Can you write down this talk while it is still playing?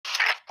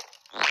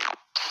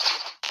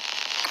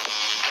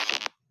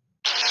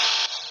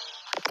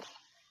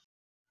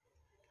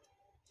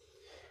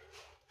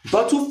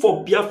Battle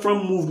for Biafra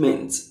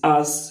movement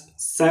as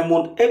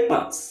Simon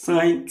Ekpa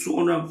signed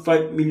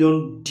 205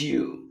 million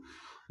deal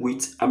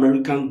with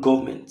American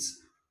government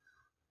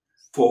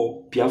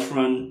for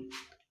Biafran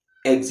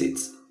exit.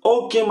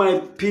 Okay, my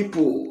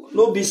people,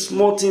 no be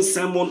small thing.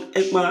 Simon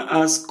Ekpa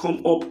has come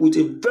up with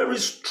a very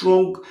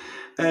strong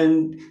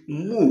and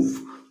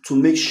move to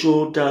make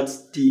sure that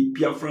the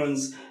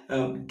Biafrans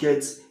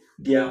get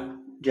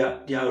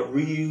their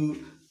real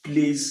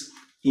place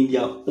in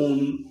their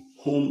own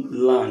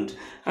homeland.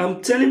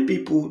 I'm telling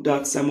people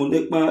that Simon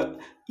Ekpa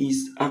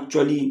is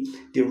actually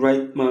the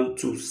right man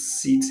to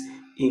sit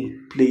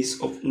in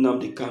place of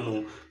Nnamdi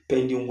Kanu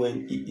pending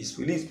when he is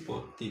released,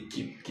 but they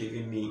keep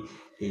giving me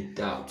a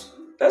doubt.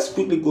 Let's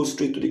quickly go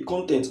straight to the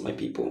content, my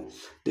people.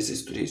 This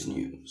is today's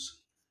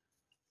news.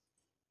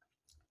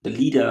 The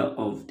leader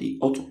of the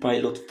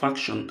autopilot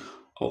faction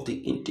of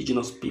the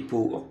indigenous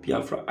people of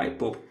Biafra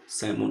IPOB,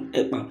 Simon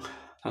Ekpa,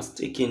 has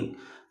taken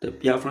the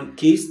Biafran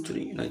case to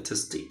the United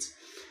States,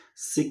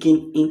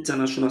 seeking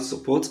international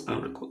support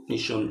and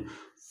recognition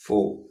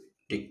for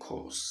the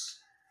cause.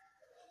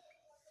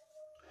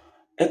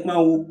 Ekpa,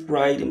 who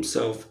prides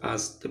himself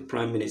as the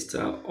Prime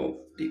Minister of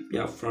the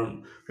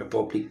Biafran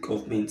Republic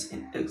Government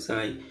in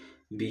Exile,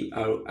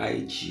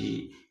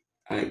 BRIGIE,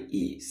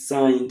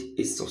 signed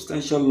a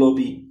substantial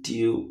lobby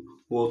deal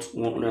worth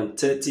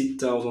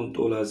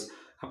 $130,000,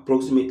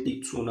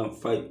 approximately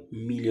 $205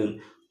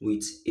 million,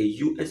 with a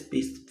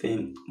US-based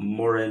firm,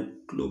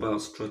 Moran Global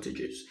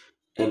Strategies,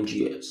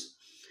 MGS.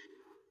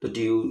 The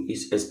deal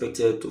is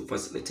expected to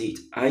facilitate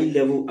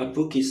high-level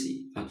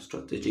advocacy and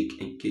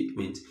strategic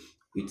engagement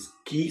with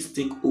key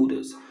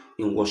stakeholders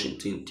in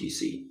Washington,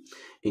 D.C.,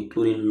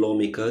 including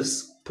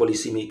lawmakers,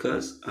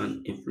 policymakers,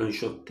 and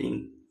influential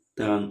think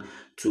tanks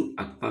to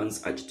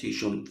advance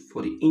agitation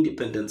for the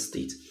independent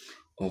state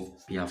of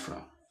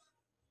Biafra.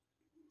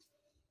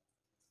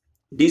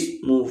 This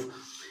move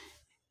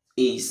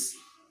is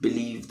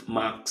believed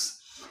marks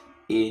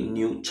a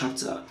new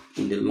chapter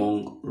in the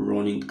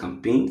long-running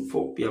campaign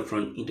for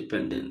Biafran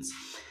independence,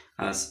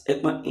 as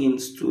Ekpa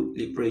aims to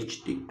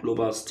leverage the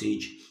global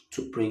stage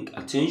to bring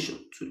attention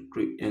to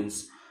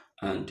grievances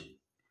and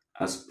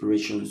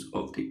aspirations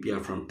of the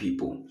Biafran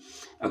people.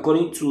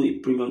 According to a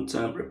Premium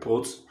Time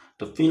report,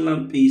 the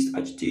Finland-based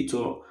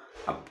agitator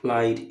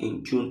applied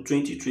in June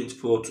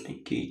 2024 to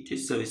engage the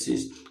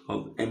services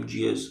of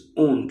MGS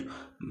owned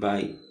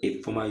by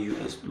a former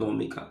US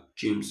lawmaker,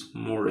 James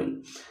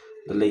Moran.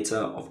 The letter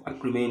of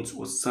agreement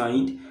was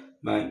signed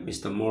by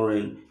Mr.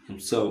 Moran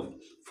himself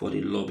for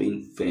the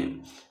lobbying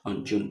firm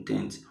on June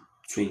 10,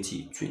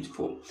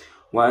 2024,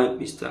 while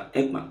Mr.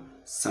 Ekpa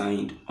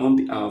signed on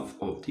behalf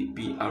of the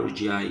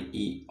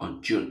BRGIE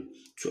on June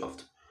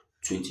 12,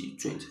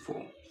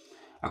 2024.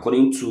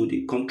 According to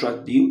the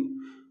contract deal,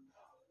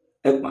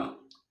 Ekpa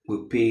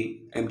will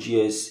pay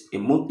MGS a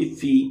monthly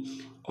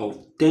fee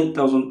of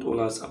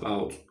 $10,000,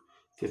 about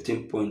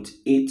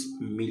 15.8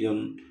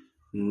 million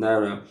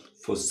naira,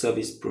 for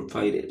service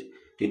provided.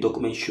 The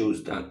document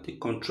shows that the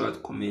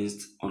contract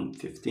commenced on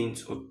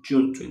 15th of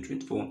June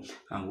 2024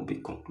 and will be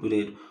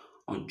concluded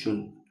on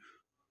June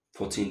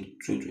 14,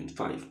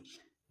 2025.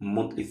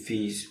 Monthly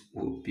fees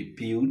will be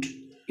billed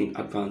in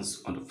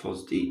advance on the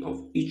first day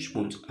of each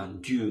month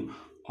and due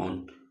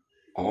on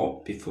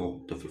or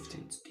before the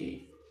 15th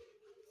day.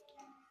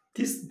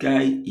 This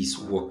guy is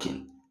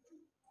working.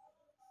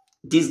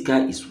 This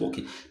guy is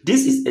working.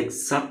 This is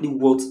exactly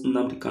what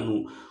Nnamdi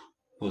Kanu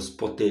was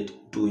spotted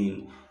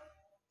doing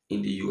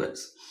in the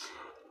US.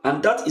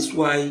 And that is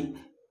why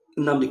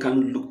Nnamdi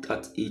Kanu looked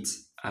at it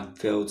and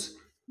felt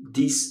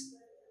this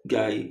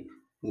guy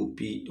will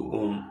be the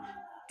one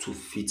to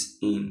fit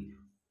in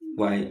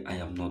while I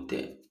am not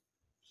there.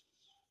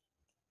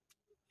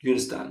 You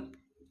understand?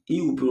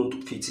 He will be able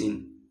to fit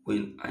in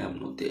when I am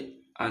not there.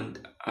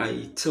 And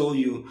I tell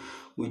you,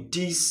 with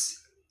this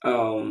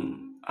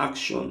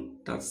action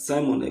that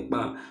Simon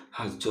Ekpa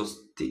has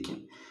just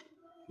taken,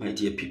 my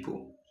dear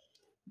people,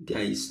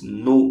 there is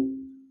no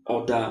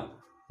other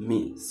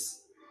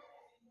means.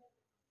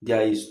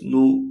 There is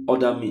no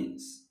other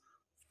means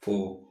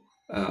for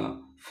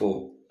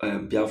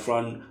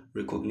Biafran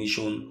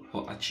recognition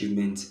or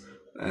achievement,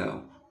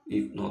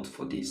 if not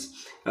for this.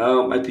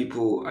 My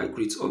people, I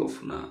greet all of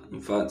you now.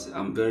 In fact,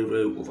 I'm very,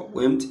 very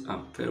overwhelmed.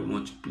 I'm very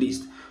much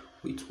pleased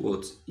with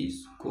what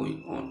is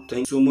going on.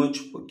 Thank you so much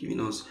for giving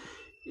us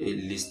a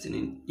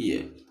listening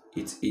ear.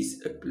 It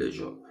is a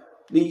pleasure.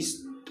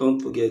 Please don't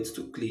forget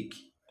to click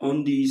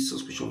on the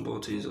subscription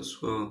buttons as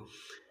well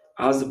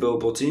as the bell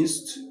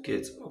buttons to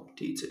get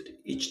updated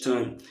each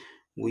time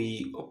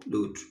we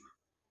upload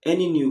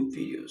any new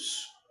videos.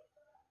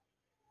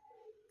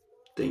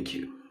 Thank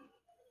you.